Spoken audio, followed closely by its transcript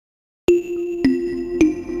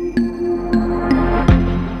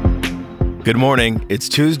Good morning. It's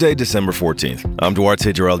Tuesday, December 14th. I'm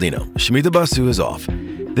Duarte Geraldino. Shmita Basu is off.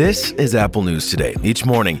 This is Apple News Today. Each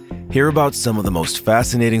morning, hear about some of the most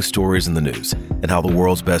fascinating stories in the news and how the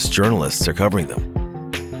world's best journalists are covering them.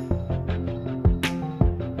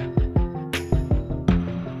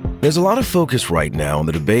 There's a lot of focus right now on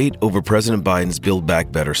the debate over President Biden's Build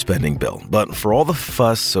Back Better spending bill. But for all the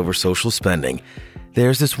fuss over social spending,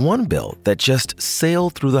 there's this one bill that just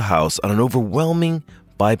sailed through the House on an overwhelming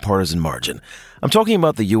bipartisan margin. I'm talking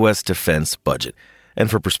about the U.S. defense budget.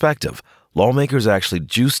 And for perspective, lawmakers actually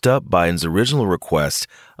juiced up Biden's original request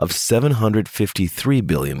of $753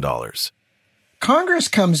 billion. Congress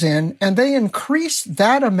comes in and they increase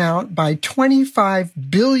that amount by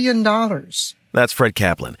 $25 billion. That's Fred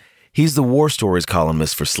Kaplan. He's the War Stories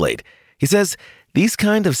columnist for Slate. He says these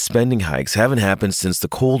kind of spending hikes haven't happened since the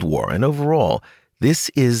Cold War, and overall, this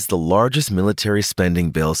is the largest military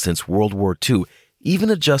spending bill since World War II, even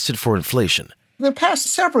adjusted for inflation. The past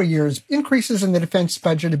several years, increases in the defense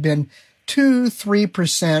budget have been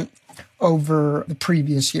 2-3% over the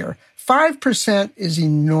previous year. 5% is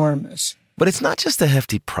enormous. But it's not just a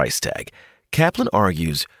hefty price tag. Kaplan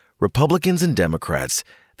argues Republicans and Democrats,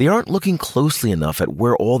 they aren't looking closely enough at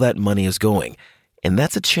where all that money is going. And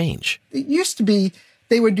that's a change. It used to be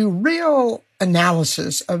they would do real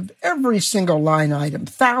analysis of every single line item,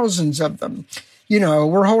 thousands of them. You know,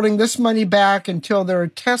 we're holding this money back until there are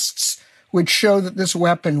tests which show that this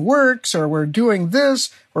weapon works, or we're doing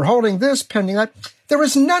this, we're holding this pending that. There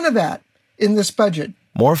was none of that in this budget.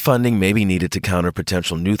 More funding may be needed to counter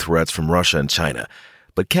potential new threats from Russia and China.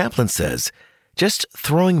 But Kaplan says just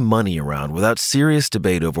throwing money around without serious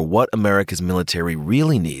debate over what America's military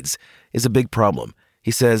really needs is a big problem.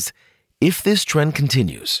 He says, if this trend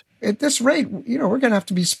continues, at this rate, you know, we're going to have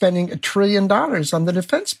to be spending $1 trillion on the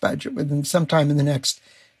defense budget within sometime in the next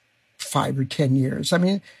 5 or 10 years. I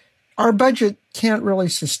mean, our budget can't really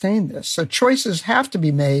sustain this. So choices have to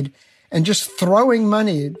be made, and just throwing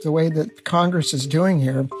money the way that Congress is doing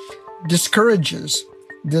here discourages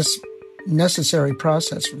this necessary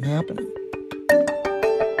process from happening.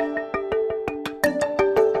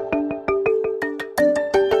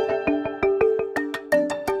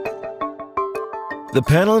 The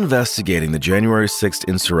panel investigating the January 6th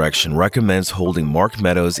insurrection recommends holding Mark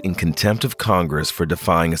Meadows in contempt of Congress for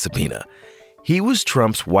defying a subpoena. He was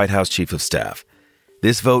Trump's White House chief of staff.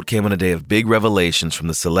 This vote came on a day of big revelations from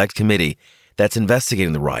the select committee that's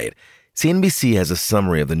investigating the riot. CNBC has a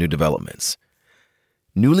summary of the new developments.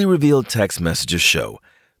 Newly revealed text messages show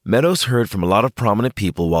Meadows heard from a lot of prominent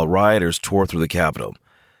people while rioters tore through the Capitol.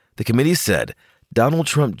 The committee said Donald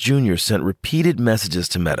Trump Jr. sent repeated messages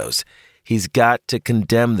to Meadows. He's got to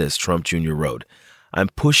condemn this, Trump Jr. wrote. I'm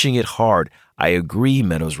pushing it hard. I agree,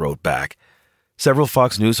 Meadows wrote back. Several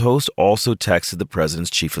Fox News hosts also texted the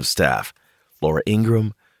president's chief of staff. Laura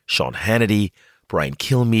Ingraham, Sean Hannity, Brian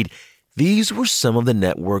Kilmeade. These were some of the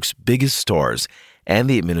network's biggest stars and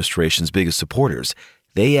the administration's biggest supporters.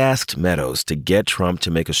 They asked Meadows to get Trump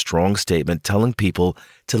to make a strong statement telling people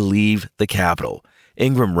to leave the Capitol.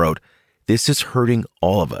 Ingraham wrote, "This is hurting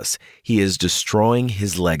all of us. He is destroying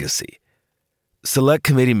his legacy." Select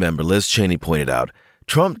Committee member Liz Cheney pointed out,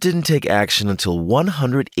 Trump didn't take action until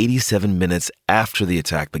 187 minutes after the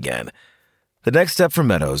attack began. The next step for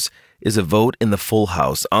Meadows is a vote in the full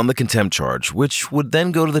House on the contempt charge, which would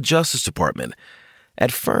then go to the Justice Department.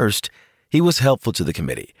 At first, he was helpful to the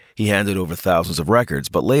committee. He handed over thousands of records,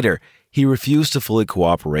 but later, he refused to fully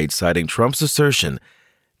cooperate, citing Trump's assertion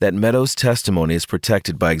that Meadows' testimony is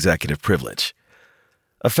protected by executive privilege.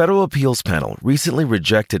 A federal appeals panel recently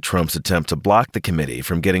rejected Trump's attempt to block the committee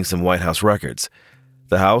from getting some White House records.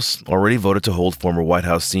 The House already voted to hold former White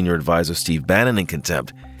House senior advisor Steve Bannon in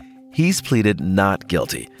contempt. He's pleaded not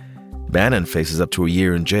guilty. Bannon faces up to a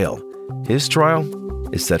year in jail. His trial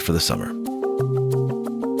is set for the summer.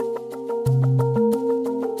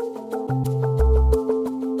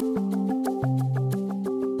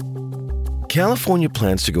 California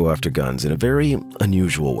plans to go after guns in a very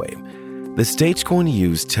unusual way. The state's going to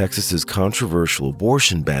use Texas's controversial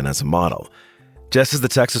abortion ban as a model. Just as the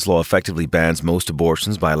Texas law effectively bans most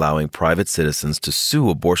abortions by allowing private citizens to sue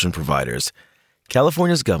abortion providers,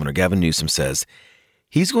 California's Governor Gavin Newsom says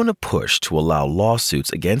he's going to push to allow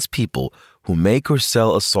lawsuits against people who make or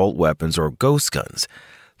sell assault weapons or ghost guns.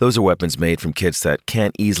 Those are weapons made from kits that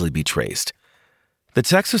can't easily be traced. The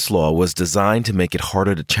Texas law was designed to make it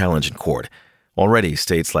harder to challenge in court. Already,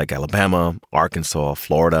 states like Alabama, Arkansas,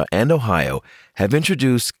 Florida, and Ohio have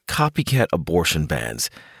introduced copycat abortion bans.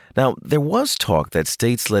 Now, there was talk that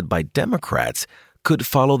states led by Democrats could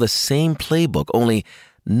follow the same playbook, only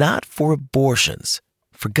not for abortions,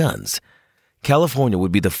 for guns. California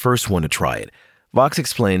would be the first one to try it. Vox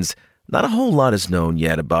explains not a whole lot is known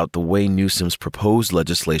yet about the way Newsom's proposed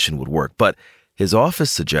legislation would work, but his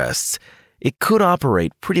office suggests it could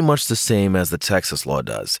operate pretty much the same as the Texas law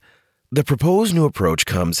does. The proposed new approach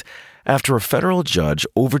comes after a federal judge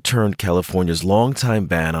overturned California's longtime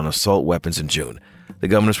ban on assault weapons in June. The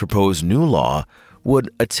governor's proposed new law would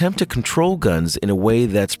attempt to control guns in a way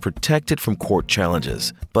that's protected from court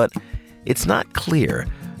challenges, but it's not clear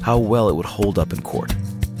how well it would hold up in court.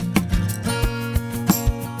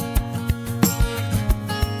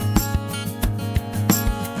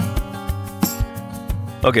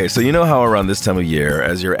 Okay, so you know how around this time of year,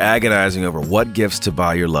 as you're agonizing over what gifts to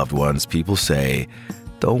buy your loved ones, people say,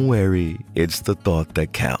 "Don't worry, it's the thought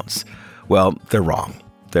that counts." Well, they're wrong.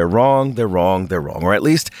 They're wrong, or at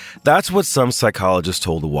least that's what some psychologists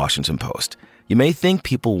told the Washington Post. You may think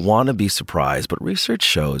people want to be surprised, but research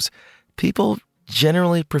shows people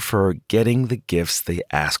generally prefer getting the gifts they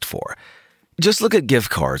asked for. Just look at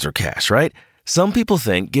gift cards or cash, right? Some people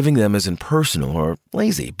think giving them is impersonal or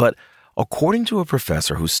lazy, but according to a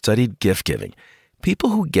professor who studied gift giving, people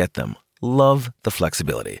who get them love the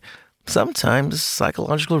flexibility. Sometimes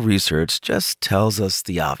psychological research just tells us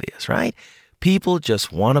the obvious, right? People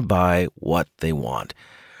just want to buy what they want.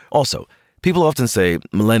 Also, people often say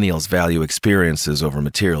millennials value experiences over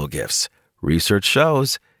material gifts. Research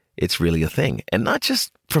shows it's really a thing, and not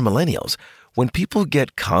just for millennials. When people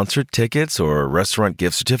get concert tickets or restaurant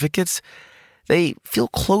gift certificates, they feel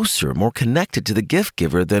closer, more connected to the gift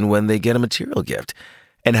giver than when they get a material gift.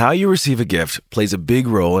 And how you receive a gift plays a big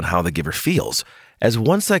role in how the giver feels. As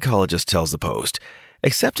one psychologist tells the Post,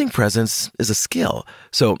 accepting presents is a skill.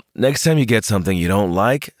 So next time you get something you don't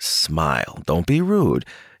like, smile. Don't be rude.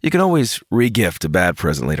 You can always re-gift a bad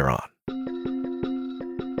present later on.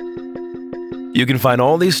 You can find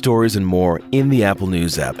all these stories and more in the Apple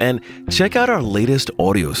News app. And check out our latest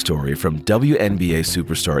audio story from WNBA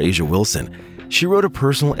superstar A'ja Wilson. She wrote a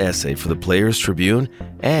personal essay for the Players Tribune,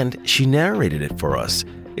 and she narrated it for us.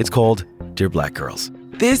 It's called Dear Black Girls.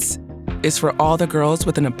 This is for all the girls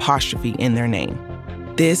with an apostrophe in their name.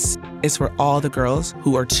 This is for all the girls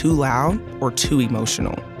who are too loud or too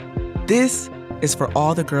emotional. This is for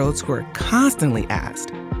all the girls who are constantly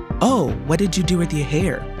asked, "Oh, what did you do with your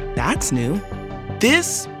hair? That's new."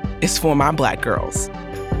 This is for my black girls.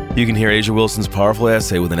 You can hear A'ja Wilson's powerful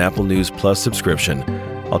essay with an Apple News Plus subscription.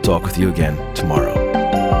 I'll talk with you again tomorrow.